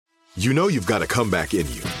You know you've got a comeback in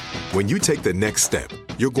you. When you take the next step,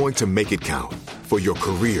 you're going to make it count for your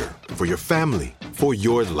career, for your family, for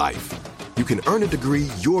your life. You can earn a degree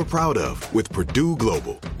you're proud of with Purdue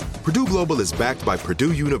Global. Purdue Global is backed by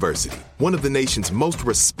Purdue University, one of the nation's most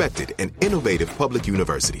respected and innovative public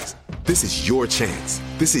universities. This is your chance.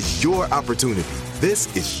 This is your opportunity.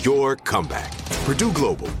 This is your comeback. Purdue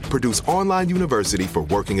Global, Purdue's online university for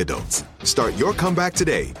working adults. Start your comeback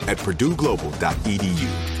today at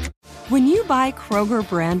purdueglobal.edu. When you buy Kroger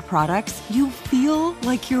brand products, you feel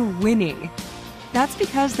like you're winning. That's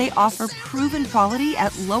because they offer proven quality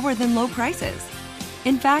at lower than low prices.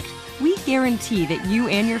 In fact, we guarantee that you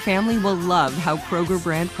and your family will love how Kroger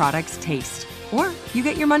brand products taste, or you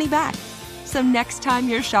get your money back. So next time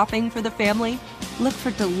you're shopping for the family, look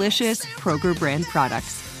for delicious Kroger brand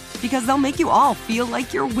products, because they'll make you all feel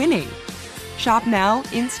like you're winning. Shop now,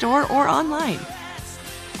 in-store, or online.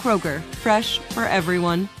 Kroger, fresh for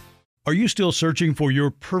everyone. Are you still searching for your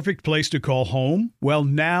perfect place to call home? Well,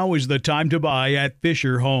 now is the time to buy at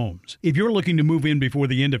Fisher Homes. If you're looking to move in before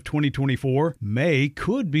the end of 2024, May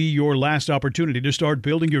could be your last opportunity to start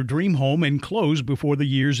building your dream home and close before the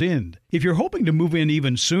year's end. If you're hoping to move in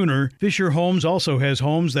even sooner, Fisher Homes also has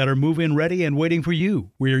homes that are move-in ready and waiting for you,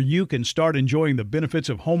 where you can start enjoying the benefits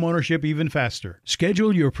of homeownership even faster.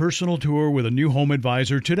 Schedule your personal tour with a new home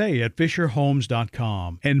advisor today at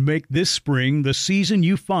FisherHomes.com and make this spring the season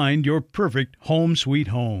you find your perfect home sweet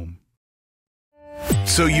home.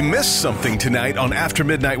 So you missed something tonight on After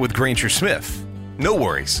Midnight with Granger Smith. No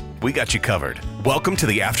worries, we got you covered. Welcome to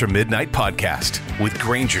the After Midnight podcast with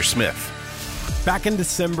Granger Smith. Back in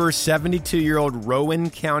December, 72-year-old Rowan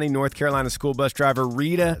County, North Carolina school bus driver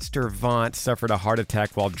Rita Stervant suffered a heart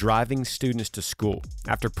attack while driving students to school.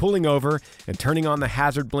 After pulling over and turning on the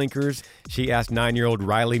hazard blinkers, she asked 9-year-old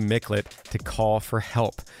Riley Micklet to call for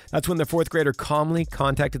help. That's when the fourth grader calmly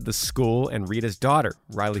contacted the school and Rita's daughter.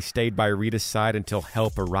 Riley stayed by Rita's side until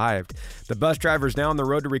help arrived. The bus driver is now on the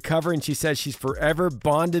road to recovery, and she says she's forever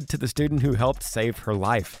bonded to the student who helped save her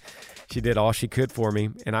life. She did all she could for me,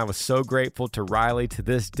 and I was so grateful to Riley to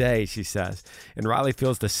this day, she says. And Riley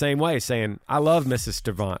feels the same way, saying, I love Mrs.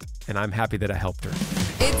 Stervant, and I'm happy that I helped her.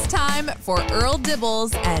 It's time for Earl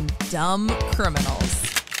Dibbles and Dumb Criminals.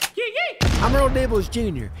 I'm Earl Dibbles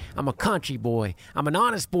Jr. I'm a country boy. I'm an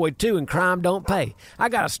honest boy, too, and crime don't pay. I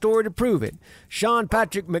got a story to prove it. Sean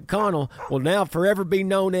Patrick McConnell will now forever be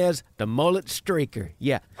known as the Mullet Streaker.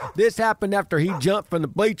 Yeah, this happened after he jumped from the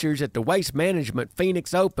bleachers at the Waste Management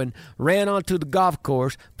Phoenix Open, ran onto the golf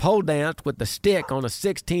course, pole danced with the stick on a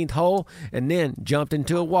 16th hole, and then jumped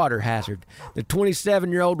into a water hazard. The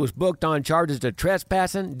 27-year-old was booked on charges of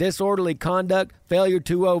trespassing, disorderly conduct, failure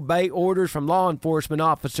to obey orders from law enforcement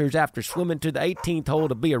officers after swimming to the 18th hole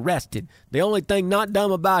to be arrested. The only thing not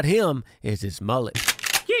dumb about him is his mullet.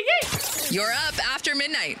 You're up after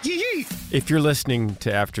midnight. If you're listening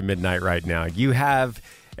to After Midnight right now, you have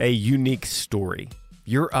a unique story.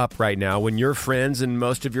 You're up right now when your friends and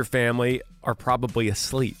most of your family are probably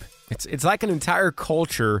asleep. It's like an entire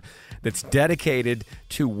culture that's dedicated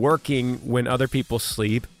to working when other people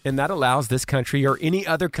sleep, and that allows this country or any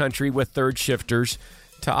other country with third shifters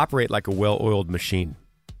to operate like a well-oiled machine.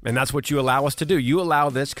 And that's what you allow us to do. You allow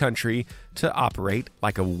this country to operate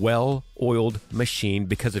like a well-oiled machine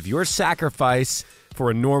because of your sacrifice for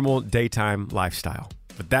a normal daytime lifestyle.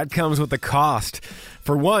 But that comes with a cost.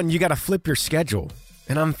 For one, you got to flip your schedule.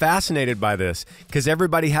 And I'm fascinated by this because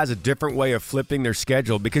everybody has a different way of flipping their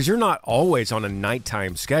schedule because you're not always on a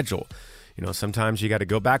nighttime schedule. You know, sometimes you got to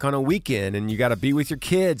go back on a weekend and you got to be with your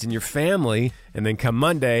kids and your family. And then come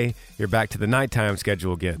Monday, you're back to the nighttime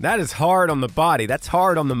schedule again. That is hard on the body. That's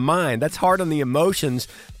hard on the mind. That's hard on the emotions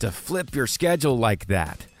to flip your schedule like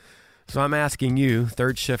that. So I'm asking you,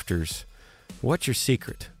 third shifters, what's your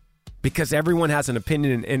secret? Because everyone has an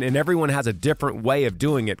opinion and everyone has a different way of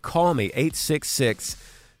doing it. Call me,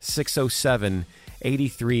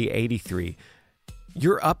 866-607-8383.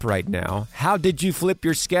 You're up right now. How did you flip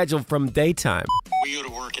your schedule from daytime? We go to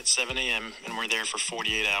work at 7 a.m. and we're there for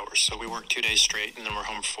 48 hours. So we work 2 days straight and then we're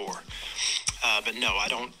home 4. But no, I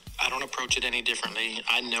don't approach it any differently.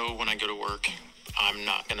 I know when I go to work, I'm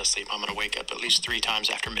not going to sleep. I'm going to wake up at least 3 times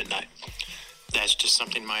after midnight. That's just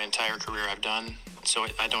something my entire career I've done. So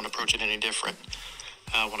I don't approach it any different.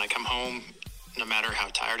 When I come home, no matter how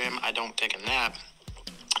tired I am, I don't take a nap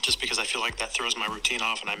just because I feel like that throws my routine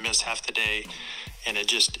off and I miss half the day. And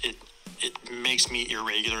it makes me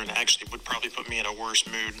irregular and actually would probably put me in a worse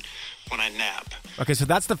mood when I nap. Okay, so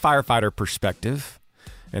that's the firefighter perspective.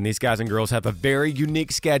 And these guys and girls have a very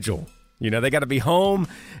unique schedule. You know, they got to be home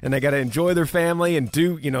and they got to enjoy their family and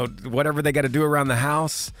do, whatever they got to do around the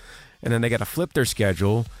house. And then they got to flip their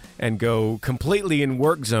schedule and go completely in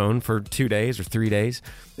work zone for 2 days or 3 days.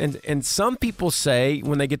 And some people say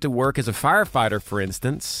when they get to work as a firefighter, for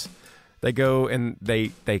instance, they go and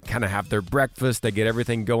they kind of have their breakfast, they get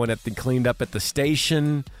everything going cleaned up at the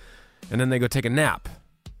station, and then they go take a nap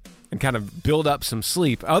and kind of build up some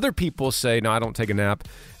sleep. Other people say, no, I don't take a nap.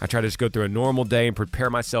 I try to just go through a normal day and prepare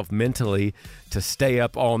myself mentally to stay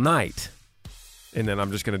up all night. And then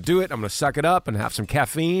I'm just going to do it. I'm going to suck it up and have some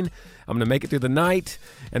caffeine. I'm going to make it through the night.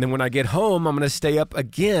 And then when I get home, I'm going to stay up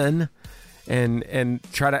again and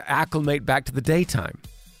try to acclimate back to the daytime.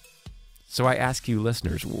 So I ask you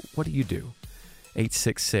listeners, what do you do?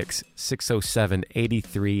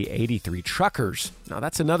 866-607-8383. Truckers. Now,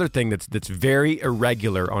 that's another thing that's very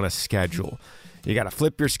irregular on a schedule. You got to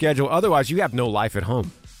flip your schedule. Otherwise, you have no life at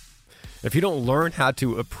home. If you don't learn how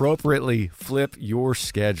to appropriately flip your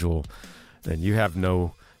schedule, then you have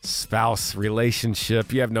no spouse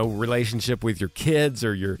relationship. You have no relationship with your kids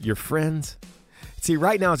or your friends. See,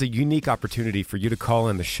 right now is a unique opportunity for you to call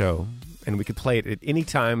in the show, and we could play it at any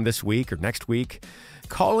time this week or next week.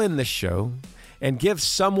 Call in the show and give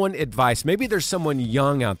someone advice. Maybe there's someone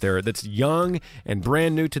young out there that's young and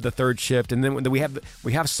brand new to the third shift, and then we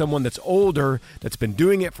have someone that's older that's been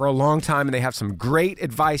doing it for a long time, and they have some great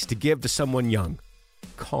advice to give to someone young.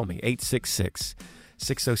 Call me,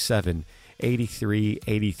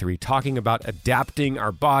 866-607-8383, talking about adapting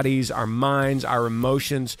our bodies, our minds, our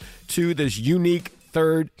emotions to this unique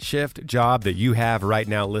third shift job that you have right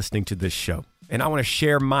now listening to this show. And I want to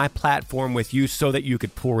share my platform with you so that you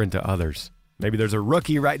could pour into others. Maybe there's a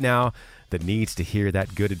rookie right now that needs to hear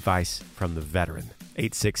that good advice from the veteran.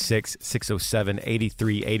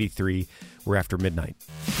 866-607-8383. We're After Midnight.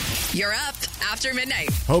 You're up after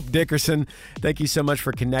midnight. Hope Dickerson, thank you so much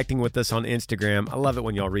for connecting with us on Instagram. I love it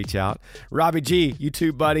when y'all reach out. Robbie G, you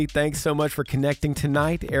too, buddy. Thanks so much for connecting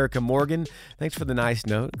tonight. Erica Morgan, thanks for the nice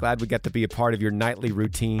note. Glad we got to be a part of your nightly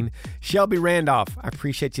routine. Shelby Randolph, I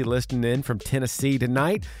appreciate you listening in from Tennessee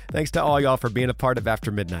tonight. Thanks to all y'all for being a part of After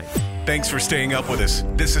Midnight. Thanks for staying up with us.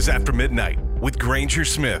 This is After Midnight with Granger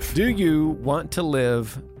Smith. Do you want to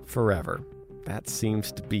live forever? That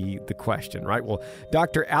seems to be the question, right? Well,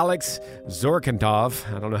 Dr. Alex Zorkantov,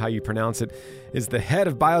 I don't know how you pronounce it, is the head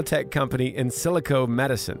of biotech company Insilico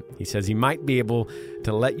Medicine. He says he might be able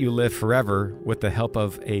to let you live forever with the help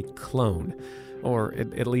of a clone, or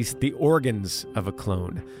at least the organs of a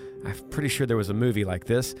clone. I'm pretty sure there was a movie like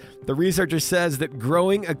this. The researcher says that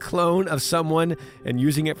growing a clone of someone and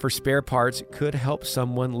using it for spare parts could help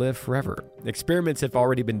someone live forever. Experiments have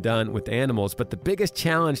already been done with animals, but the biggest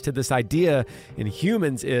challenge to this idea in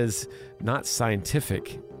humans is not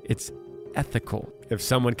scientific. It's ethical. If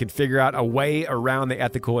someone could figure out a way around the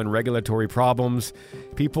ethical and regulatory problems,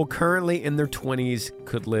 people currently in their 20s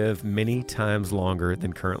could live many times longer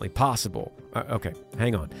than currently possible. Okay,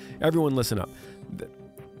 hang on. Everyone listen up.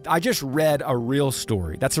 I just read a real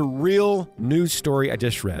story. That's a real news story I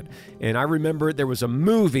just read. And I remember there was a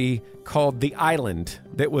movie called The Island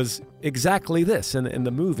that was exactly this. And the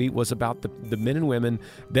movie was about the men and women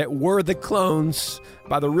that were the clones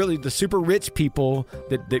by the super rich people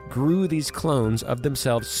that grew these clones of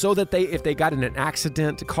themselves so that if they got in an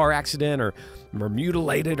accident, a car accident, or were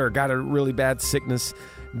mutilated or got a really bad sickness,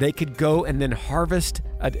 they could go and then harvest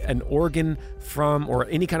an organ from, or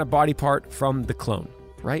any kind of body part from the clone.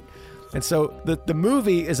 Right? And so the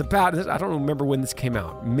movie is about, I don't remember when this came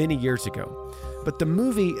out, many years ago, but the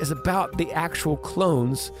movie is about the actual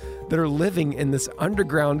clones that are living in this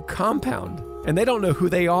underground compound. And they don't know who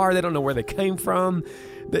they are. They don't know where they came from.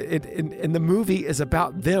 And the movie is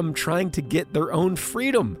about them trying to get their own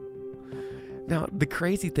freedom. Now, the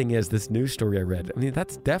crazy thing is, this news story I read, I mean,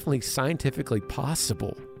 that's definitely scientifically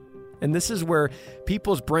possible. And this is where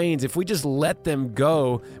people's brains, if we just let them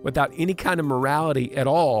go without any kind of morality at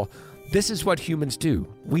all, this is what humans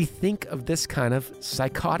do. We think of this kind of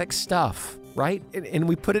psychotic stuff, right? And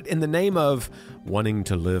we put it in the name of wanting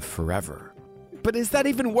to live forever. But is that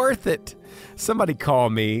even worth it? Somebody call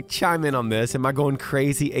me, chime in on this. Am I going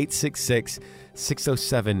crazy?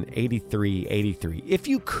 866-607-8383. If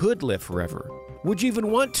you could live forever, would you even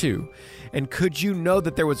want to? And could you know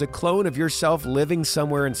that there was a clone of yourself living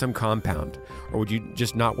somewhere in some compound? Or would you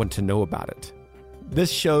just not want to know about it? This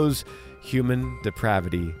shows human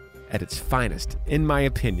depravity at its finest, in my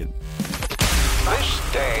opinion.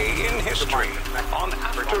 This day in history on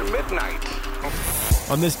After Midnight.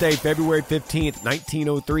 On this day, February 15th,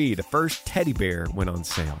 1903, the first teddy bear went on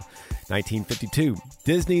sale. 1952,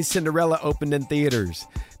 Disney's Cinderella opened in theaters.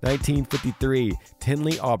 1953,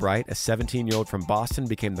 Tinley Albright, a 17-year-old from Boston,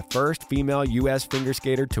 became the first female U.S. figure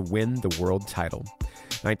skater to win the world title.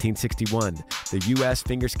 1961, the U.S.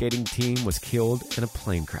 figure skating team was killed in a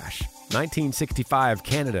plane crash. 1965,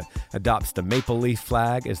 Canada adopts the maple leaf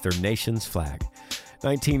flag as their nation's flag.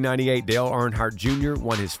 1998, Dale Earnhardt Jr.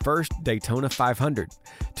 won his first Daytona 500.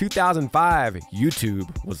 2005,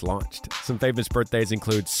 YouTube was launched. Some famous birthdays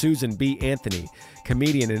include Susan B. Anthony,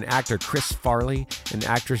 comedian and actor Chris Farley, and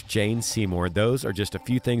actress Jane Seymour. Those are just a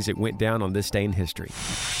few things that went down on this day in history.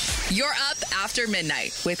 You're up after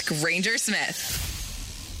midnight with Granger Smith.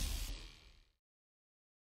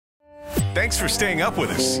 Thanks for staying up with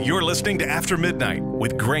us. You're listening to After Midnight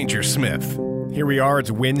with Granger Smith. Here we are. It's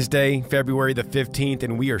Wednesday, February the 15th,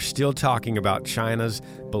 and we are still talking about China's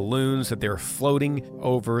balloons that they're floating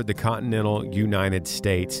over the continental United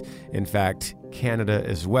States. In fact, Canada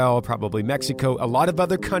as well, probably Mexico. A lot of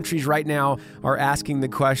other countries right now are asking the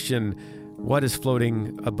question, what is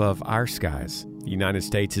floating above our skies? The United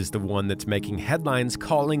States is the one that's making headlines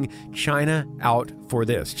calling China out for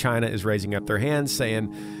this. China is raising up their hands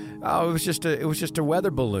saying, oh, it was just a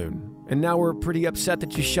weather balloon. And now we're pretty upset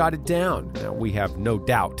that you shot it down. Now, we have no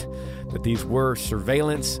doubt that these were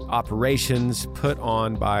surveillance operations put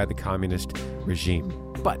on by the communist regime.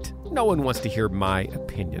 But no one wants to hear my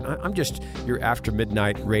opinion. I'm just your After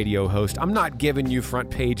Midnight radio host. I'm not giving you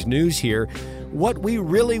front page news here. What we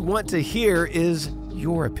really want to hear is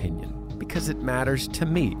your opinion, because it matters to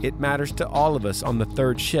me. It matters to all of us on the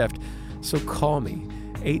third shift. So call me.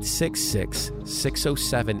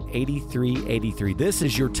 866-607-8383. This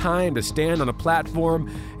is your time to stand on a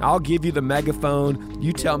platform. I'll give you the megaphone.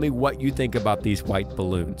 You tell me what you think about these white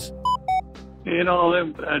balloons. You know,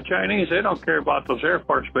 the Chinese, they don't care about those Air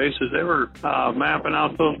Force bases. They were mapping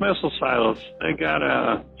out those missile silos. They got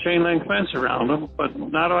a chain link fence around them, but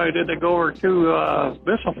not only did they go over two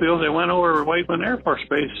missile fields, they went over Wakeman Air Force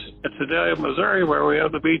Base at Sedalia, Missouri, where we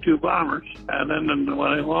have the B-2 bombers. And then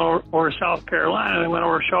when they went over South Carolina, they went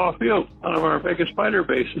over Shaw Field, one of our biggest fighter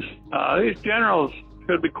bases. These generals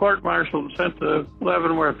should be court-martialed and sent to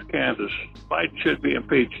Leavenworth, Kansas. Biden should be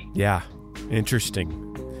impeached. Yeah, interesting.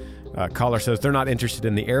 Caller says they're not interested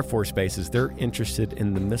in the Air Force bases. They're interested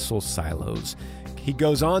in the missile silos. He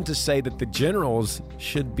goes on to say that the generals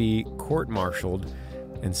should be court-martialed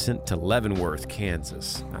and sent to Leavenworth,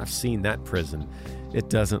 Kansas. I've seen that prison. It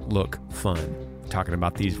doesn't look fun. Talking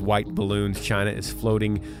about these white balloons, China is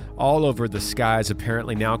floating all over the skies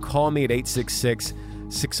apparently now. Call me at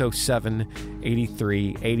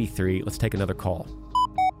 866-607-8383. Let's take another call.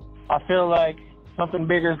 I feel like something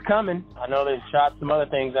bigger is coming. I know they've shot some other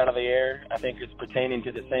things out of the air. I think it's pertaining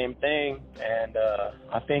to the same thing. And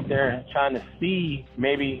I think they're trying to see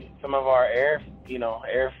maybe some of our air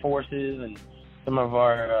forces and some of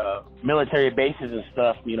our military bases and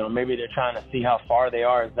stuff. You know, maybe they're trying to see how far they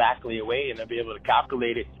are exactly away, and they'll be able to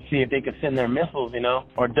calculate it, see if they can send their missiles,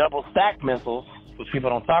 or double stacked missiles, which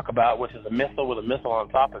people don't talk about, which is a missile with a missile on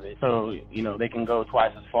top of it. So, they can go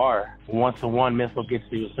twice as far. Once the one missile gets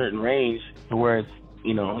to a certain range to where it's,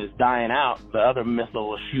 it's dying out, the other missile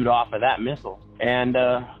will shoot off of that missile and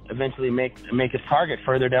eventually make its target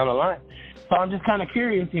further down the line. So I'm just kind of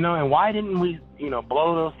curious, and why didn't we,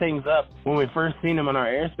 blow those things up when we first seen them in our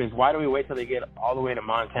airspace? Why do we wait till they get all the way to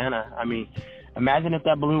Montana? I mean, imagine if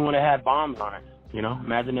that balloon would have had bombs on it.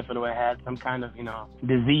 Imagine if it would have had some kind of,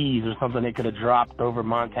 disease or something they could have dropped over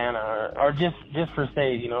Montana or just for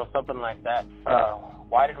say, something like that.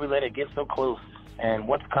 Why did we let it get so close? And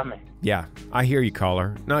what's coming? Yeah, I hear you,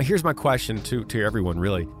 caller. Now, here's my question to everyone,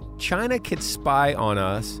 really. China could spy on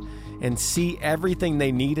us and see everything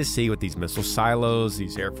they need to see with these missile silos,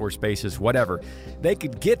 these Air Force bases, whatever. They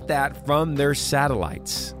could get that from their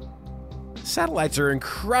satellites. Satellites are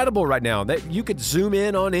incredible right now. You could zoom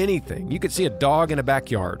in on anything. You could see a dog in a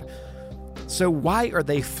backyard. So why are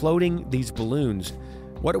they floating these balloons?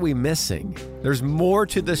 What are we missing? There's more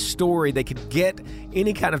to the story. They could get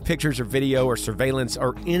any kind of pictures or video or surveillance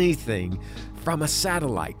or anything from a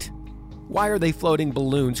satellite. Why are they floating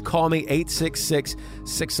balloons? Call me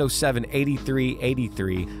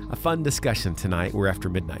 866-607-8383. A fun discussion tonight. We're After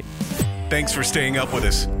Midnight. Thanks for staying up with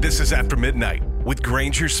us. This is After Midnight with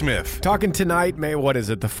Granger Smith. Talking tonight, what is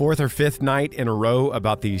it, the fourth or fifth night in a row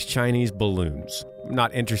about these Chinese balloons. I'm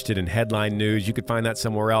not interested in headline news. You could find that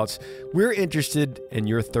somewhere else. We're interested in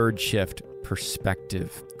your third shift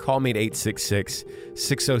perspective. Call me at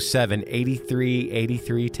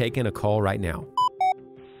 866-607-8383. Taking a call right now.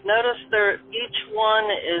 Notice each one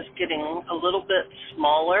is getting a little bit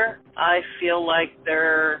smaller. I feel like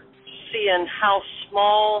they're seeing how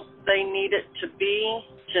small they need it to be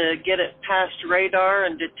to get it past radar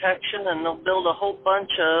and detection, and they'll build a whole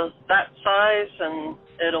bunch of that size, and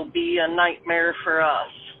it'll be a nightmare for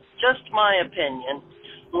us. Just my opinion.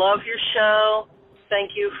 Love your show.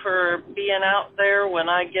 thank you for being out there when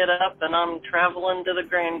I get up and I'm traveling to the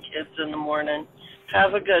grandkids in the morning.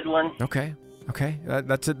 Have a good one. Okay.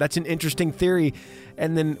 That's an interesting theory.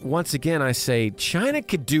 And then once again, I say China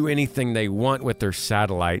could do anything they want with their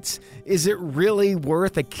satellites. Is it really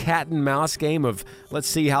worth a cat and mouse game of let's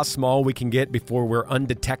see how small we can get before we're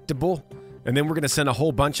undetectable? And then we're going to send a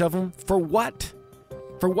whole bunch of them? For what?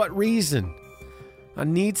 For what reason? I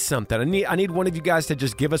need something. I need one of you guys to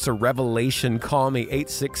just give us a revelation. Call me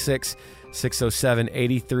 866-607-8383. So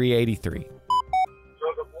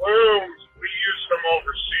the balloons, we use them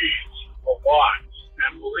overseas a lot.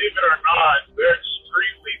 And believe it or not, they're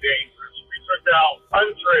extremely dangerous. We took out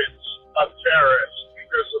hundreds of terrorists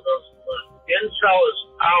because of those balloons. Intel is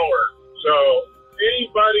power. So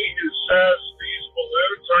anybody who says these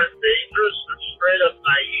balloons aren't dangerous, they're straight up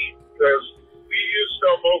naive, because we used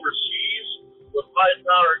them overseas with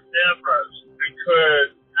high-powered cameras and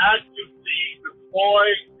could actively deploy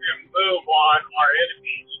and move on our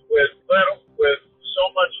enemies with so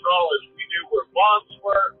much knowledge. We knew where bombs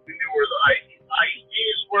were, we knew where the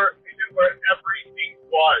IEDs were, we knew where everything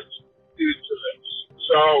was due to this.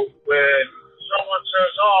 So when someone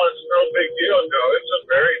says, oh, it's no big deal, no, it's a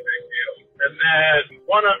very big deal. And then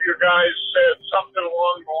one of your guys said something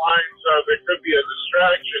along the lines of it could be a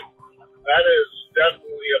distraction. That is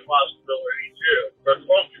definitely a possibility too. The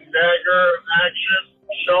cloak and dagger action,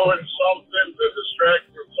 showing something to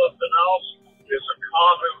distract from something else, is a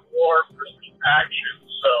common war action.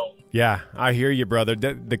 So yeah, I hear you, brother.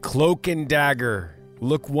 The cloak and dagger.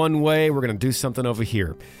 Look one way, we're going to do something over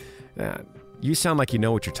here. You sound like you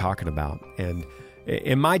know what you're talking about. And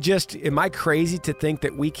am I crazy to think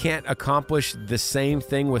that we can't accomplish the same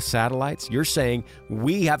thing with satellites? You're saying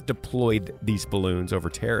we have deployed these balloons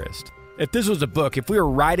over terrorists. If this was a book, if we were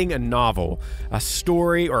writing a novel, a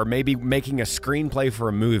story, or maybe making a screenplay for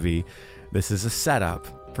a movie, this is a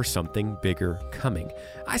setup for something bigger coming.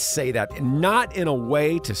 I say that not in a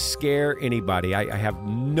way to scare anybody. I have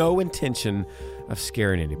no intention of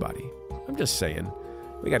scaring anybody. I'm just saying,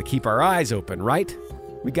 we got to keep our eyes open, right?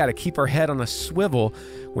 We got to keep our head on a swivel.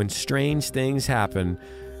 When strange things happen,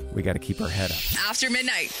 we got to keep our head up. After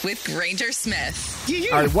Midnight with Granger Smith.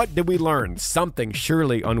 All right, what did we learn? Something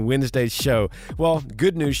surely on Wednesday's show. Well,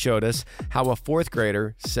 Good News showed us how a fourth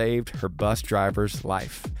grader saved her bus driver's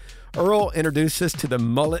life. Earl introduced us to the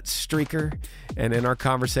mullet streaker, and in our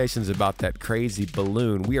conversations about that crazy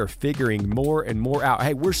balloon, we are figuring more and more out.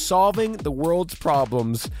 Hey, we're solving the world's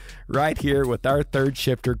problems right here with our Third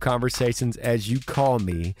Shifter Conversations As You Call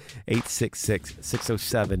Me,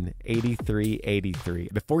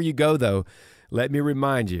 866-607-8383. Before you go, though, let me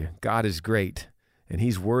remind you, God is great, and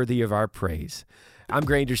He's worthy of our praise. I'm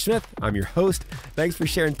Granger Smith. I'm your host. Thanks for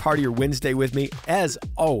sharing part of your Wednesday with me. As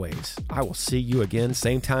always, I will see you again,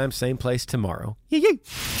 same time, same place tomorrow.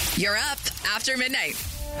 You're up after midnight.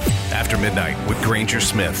 After Midnight with Granger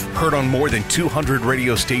Smith. Heard on more than 200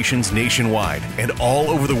 radio stations nationwide and all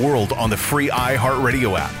over the world on the free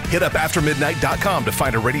iHeartRadio app. Hit up aftermidnight.com to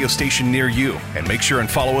find a radio station near you. And make sure and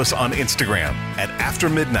follow us on Instagram at After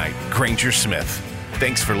Midnight Granger Smith.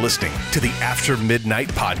 Thanks for listening to the After Midnight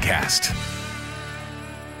Podcast.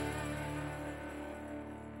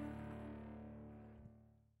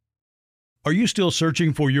 Are you still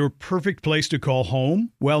searching for your perfect place to call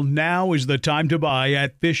home? Well, now is the time to buy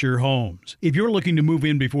at Fisher Homes. If you're looking to move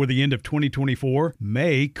in before the end of 2024,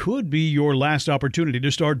 May could be your last opportunity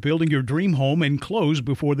to start building your dream home and close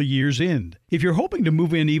before the year's end. If you're hoping to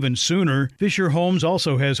move in even sooner, Fisher Homes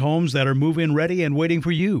also has homes that are move-in ready and waiting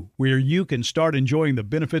for you, where you can start enjoying the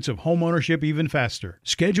benefits of homeownership even faster.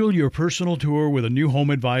 Schedule your personal tour with a new home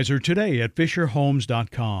advisor today at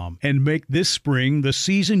FisherHomes.com and make this spring the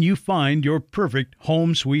season you find your perfect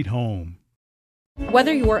home sweet home.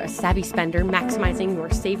 Whether you're a savvy spender maximizing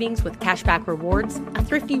your savings with cashback rewards, a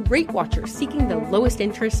thrifty rate watcher seeking the lowest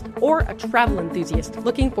interest, or a travel enthusiast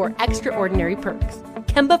looking for extraordinary perks,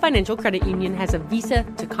 Kemba Financial Credit Union has a visa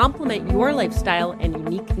to complement your lifestyle and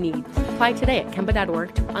unique needs. Apply today at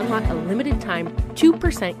Kemba.org to unlock a limited-time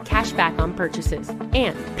 2% cash back on purchases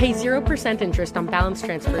and pay 0% interest on balance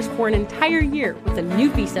transfers for an entire year with a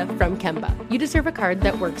new visa from Kemba. You deserve a card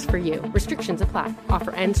that works for you. Restrictions apply.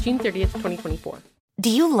 Offer ends June 30th, 2024. Do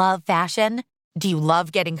you love fashion? Do you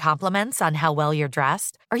love getting compliments on how well you're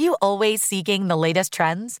dressed? Are you always seeking the latest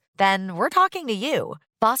trends? Then we're talking to you.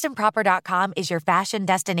 BostonProper.com is your fashion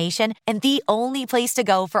destination and the only place to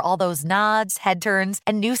go for all those nods, head turns,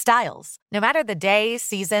 and new styles. No matter the day,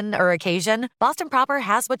 season, or occasion, Boston Proper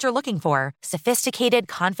has what you're looking for. Sophisticated,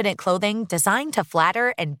 confident clothing designed to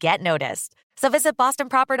flatter and get noticed. So visit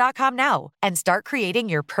BostonProper.com now and start creating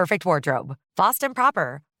your perfect wardrobe. Boston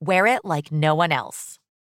Proper. Wear it like no one else.